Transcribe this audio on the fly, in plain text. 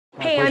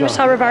Hey, I'm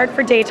Michelle Rivard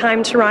for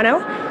Daytime Toronto.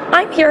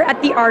 I'm here at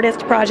the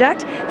Artist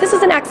Project. This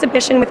is an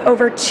exhibition with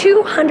over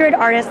 200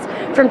 artists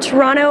from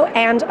Toronto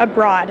and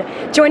abroad.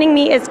 Joining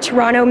me is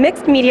Toronto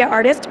mixed media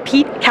artist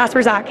Pete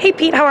Kasprzak. Hey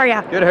Pete, how are you?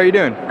 Good, how are you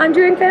doing? I'm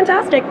doing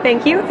fantastic,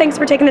 thank you. Thanks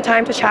for taking the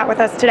time to chat with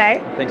us today.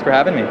 Thanks for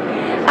having me.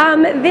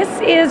 This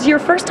is your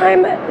first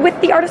time with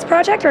the Artist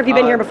Project, or have you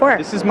been here before?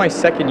 This is my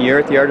second year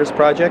at the Artist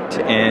Project,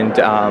 and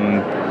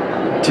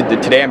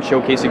today I'm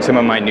showcasing some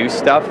of my new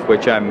stuff,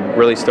 which I'm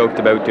really stoked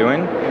about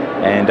doing,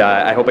 and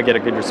I hope I get a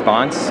good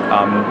response.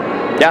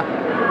 Yeah.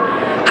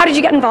 How did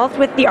you get involved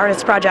with the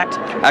Artist Project?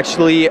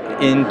 Actually,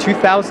 in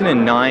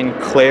 2009,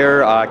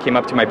 Claire came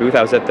up to my booth.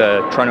 I was at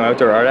the Toronto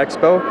Outdoor Art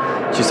Expo.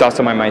 She saw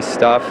some of my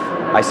stuff.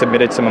 I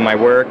submitted some of my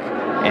work,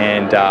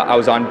 and I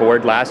was on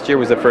board last year.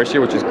 Was the first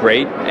year, which is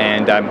great,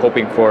 and I'm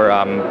hoping for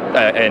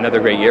another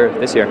great year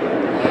this year.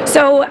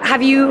 So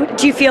do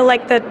you feel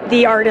like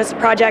the Artist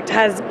Project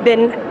has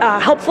been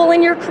helpful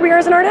in your career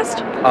as an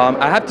artist?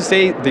 I have to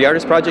say the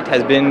Artist Project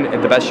has been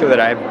the best show that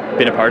I've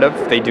been a part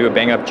of. They do a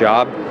bang-up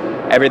job.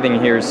 Everything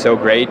here is so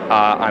great.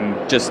 I'm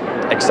just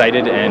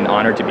excited and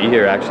honored to be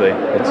here, actually.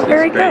 It's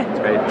Very great. good. It's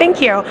great.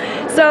 Thank you.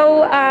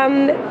 So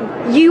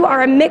you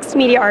are a mixed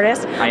media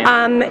artist. I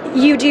am.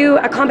 You do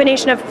a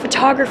combination of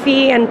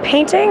photography and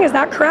painting, is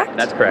that correct?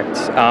 That's correct.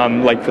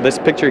 Like for this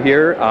picture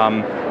here,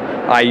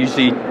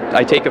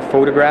 I take a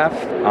photograph,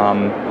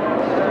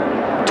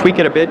 tweak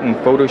it a bit in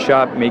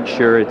Photoshop, make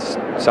sure it's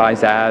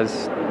size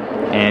as,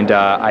 and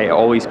I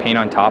always paint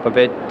on top of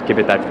it, give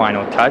it that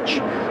final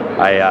touch.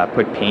 I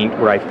put paint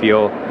where I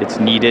feel it's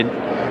needed.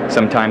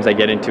 Sometimes I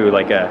get into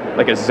like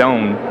a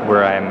zone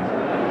where I'm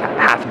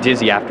half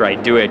dizzy after I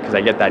do it because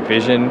I get that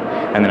vision,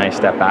 and then I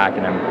step back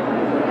and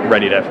I'm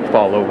ready to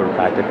fall over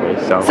practically.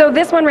 So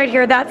this one right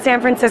here, that's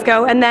San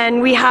Francisco, and then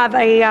we have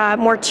a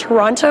more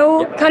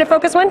Toronto kind of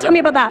focus one. Tell me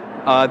about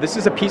that. This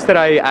is a piece that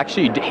I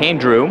actually hand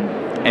drew,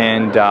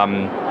 and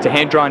it's a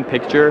hand-drawn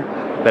picture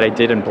that I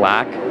did in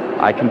black.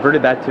 I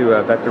converted that to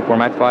a vector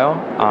format file,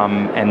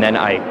 and then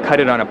I cut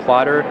it on a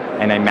plotter,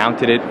 and I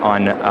mounted it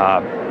on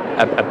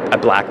a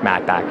black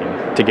matte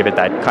backing to give it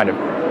that kind of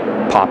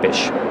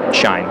popish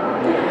shine.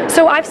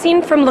 So I've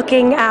seen from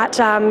looking at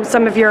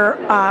some of your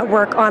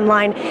work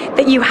online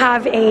that you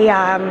have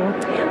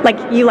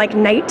you like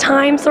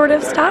nighttime sort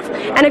of stuff,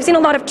 and I've seen a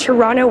lot of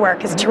Toronto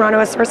work. Is Toronto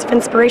a source of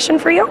inspiration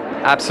for you?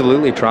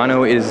 Absolutely.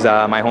 Toronto is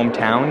my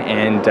hometown,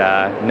 and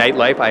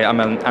nightlife, I'm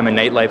a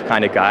nightlife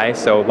kind of guy,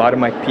 so a lot of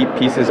my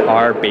pieces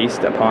are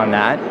based upon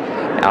that.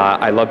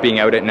 I love being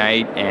out at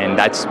night, and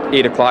that's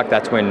 8 o'clock,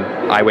 that's when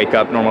I wake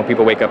up. Normal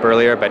people wake up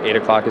earlier, but 8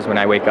 o'clock is when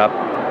I wake up.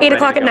 8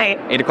 o'clock at night?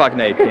 8 o'clock at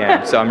night,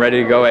 yeah. So I'm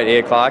ready to go at 8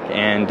 o'clock,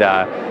 and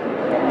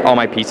all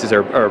my pieces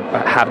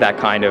have that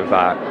kind of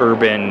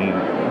urban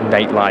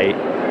nightlight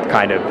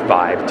kind of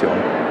vibe to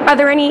them. Are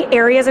there any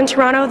areas in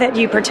Toronto that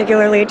you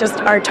particularly just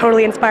are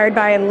totally inspired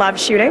by and love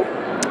shooting?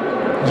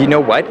 You know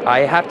what? I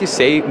have to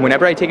say,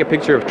 whenever I take a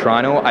picture of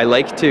Toronto, I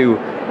like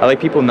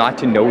people not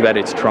to know that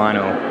it's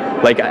Toronto.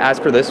 Like, as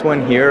for this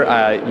one here,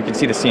 you can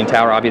see the CN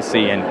Tower,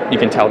 obviously, and you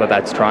can tell that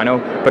that's Toronto.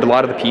 But a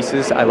lot of the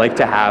pieces, I like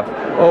to have,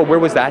 oh, where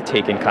was that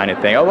taken kind of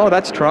thing. Oh,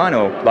 that's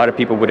Toronto. A lot of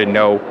people wouldn't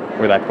know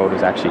where that photo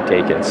is actually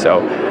taken. So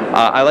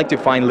I like to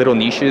find little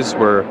niches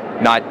where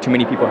not too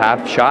many people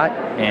have shot,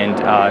 and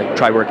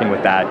try working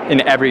with that.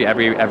 In every,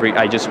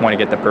 I just want to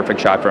get the perfect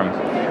shot from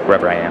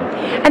wherever I am.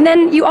 And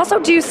then you also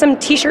do some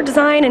t-shirt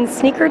design and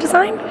sneaker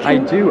design? I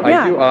do.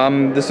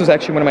 This was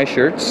actually one of my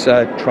shirts.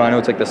 Toronto,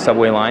 it's like the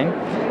subway line.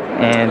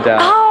 And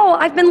oh,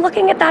 I've been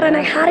looking at that and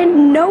I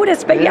hadn't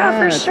noticed, but yeah,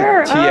 for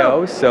sure.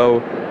 TO, so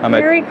I'm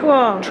very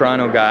cool.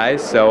 Toronto guy,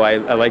 so I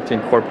like to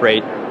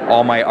incorporate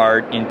all my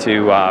art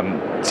into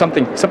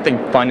something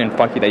fun and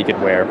funky that you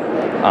could wear.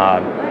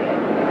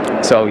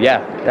 So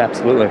yeah,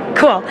 absolutely.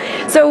 Cool.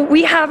 So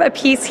we have a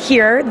piece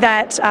here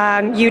that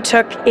you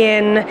took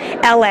in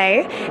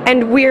LA,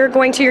 and you're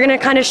going to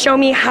kind of show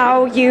me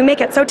how you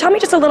make it. So tell me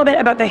just a little bit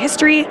about the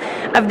history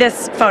of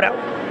this photo.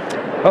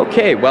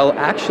 Okay, well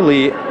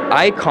actually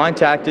I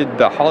contacted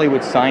the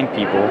Hollywood sign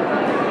people,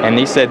 and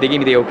they gave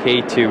me the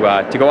okay to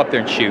go up there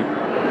and shoot.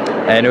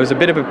 And it was a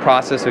bit of a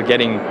process of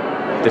getting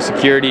the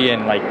security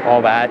and like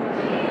all that.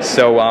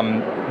 So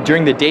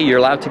during the day you're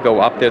allowed to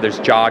go up there, there's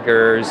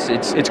joggers,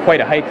 it's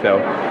quite a hike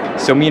though.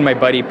 So me and my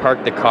buddy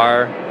parked the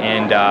car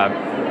and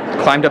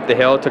climbed up the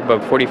hill. It took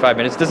about 45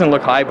 minutes. It doesn't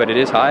look high, but it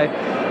is high.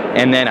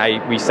 And then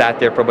we sat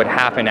there for about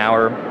half an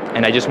hour,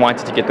 and I just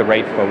wanted to get the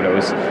right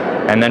photos.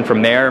 And then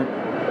from there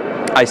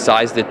I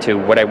sized it to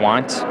what I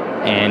want,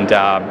 and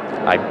I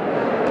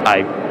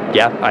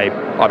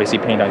obviously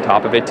paint on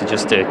top of it to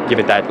give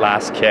it that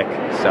last kick.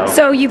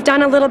 So you've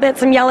done a little bit,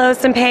 some yellow,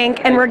 some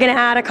pink, and we're going to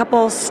add a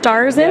couple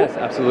stars in? Yes,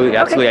 absolutely,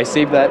 absolutely. Okay. I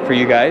saved that for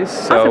you guys,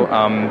 so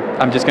awesome.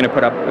 I'm just going to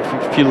put up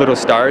a few little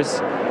stars,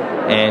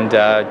 and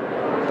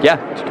yeah,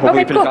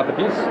 hopefully finish off the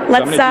piece.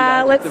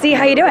 Let's see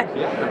how you do it.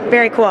 Yeah.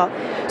 Very cool.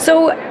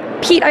 So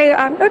Pete,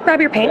 grab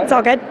your paint, it's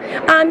all good.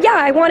 Yeah,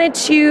 I wanted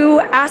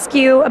to ask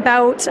you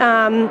about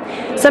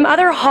some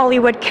other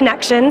Hollywood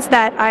connections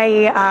that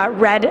I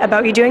read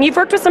about you doing. You've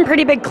worked with some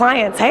pretty big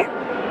clients, hey?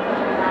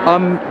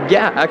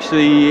 Yeah,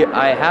 actually,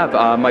 I have.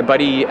 My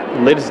buddy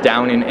lives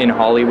down in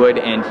Hollywood,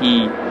 and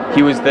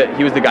he was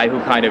the guy who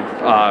kind of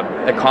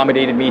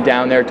accommodated me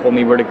down there, told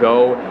me where to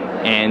go,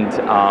 and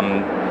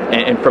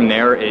from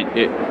there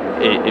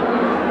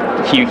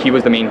he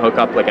was the main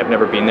hookup. Like, I've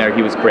never been there.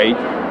 He was great.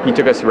 He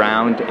took us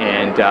around,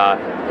 and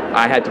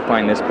I had to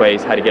find this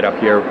place, had to get up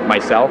here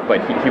myself.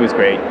 But he was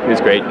great. He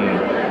was great, and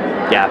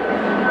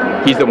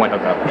yeah, he's the one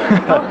hookup.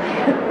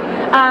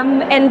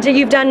 And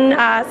you've done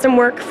some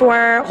work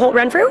for Holt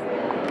Renfrew?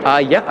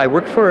 Yeah, I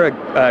work for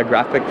a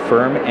graphic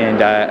firm, and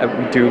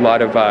we do a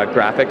lot of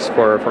graphics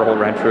for Holt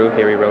Renfrew,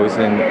 Harry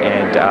Rosen,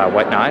 and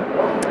whatnot.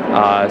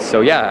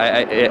 So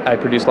yeah, I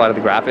produce a lot of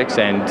the graphics,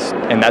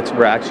 and that's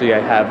where actually I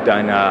have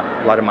done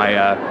a lot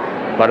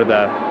of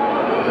the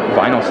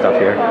vinyl stuff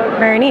here.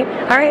 Very neat.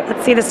 All right,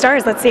 let's see the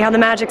stars. Let's see how the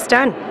magic's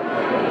done.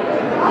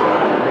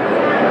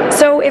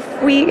 So if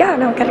we, get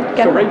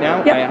So right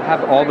now, I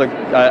have all the,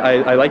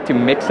 I like to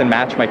mix and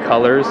match my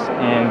colors,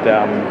 and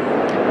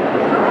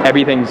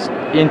everything's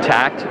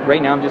intact.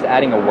 Right now I'm just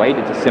adding a white.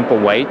 It's a simple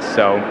white,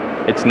 so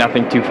it's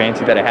nothing too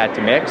fancy that I had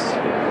to mix.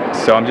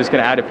 So I'm just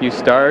going to add a few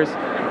stars,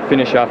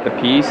 finish off the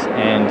piece,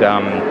 and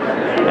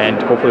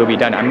hopefully it'll be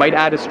done. I might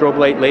add a strobe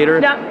light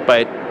later,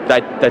 but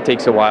that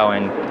takes a while,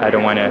 and I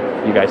don't want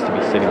you guys to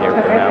be sitting here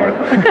for an hour.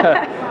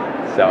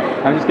 So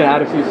I'm just going to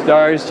add a few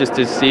stars just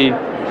to see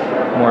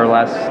more or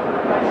less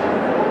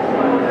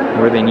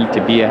where they need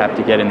to be. I have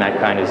to get in that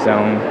kind of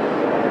zone.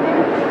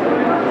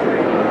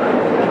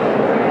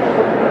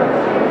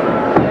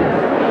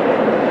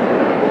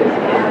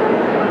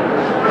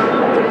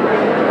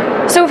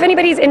 So if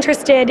anybody's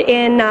interested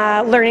in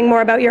learning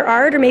more about your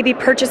art or maybe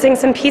purchasing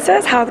some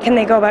pieces, how can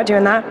they go about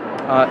doing that?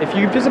 If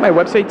you visit my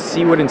website,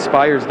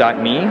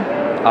 seewhatinspires.me,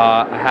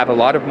 I have a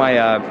lot of my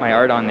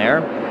art on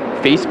there.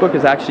 Facebook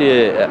is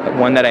actually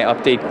one that I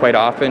update quite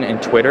often, and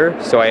Twitter.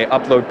 So I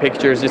upload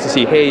pictures just to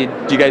see, hey,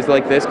 do you guys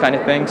like this kind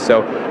of thing?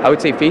 So I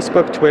would say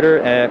Facebook,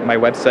 Twitter, my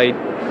website,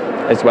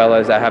 as well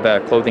as I have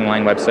a clothing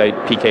line website,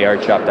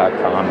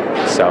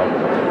 pkartshop.com. So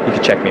you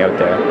can check me out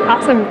there.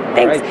 Awesome.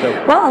 Thanks. All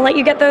right, well, I'll let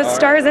you get those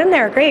stars in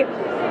there. Great.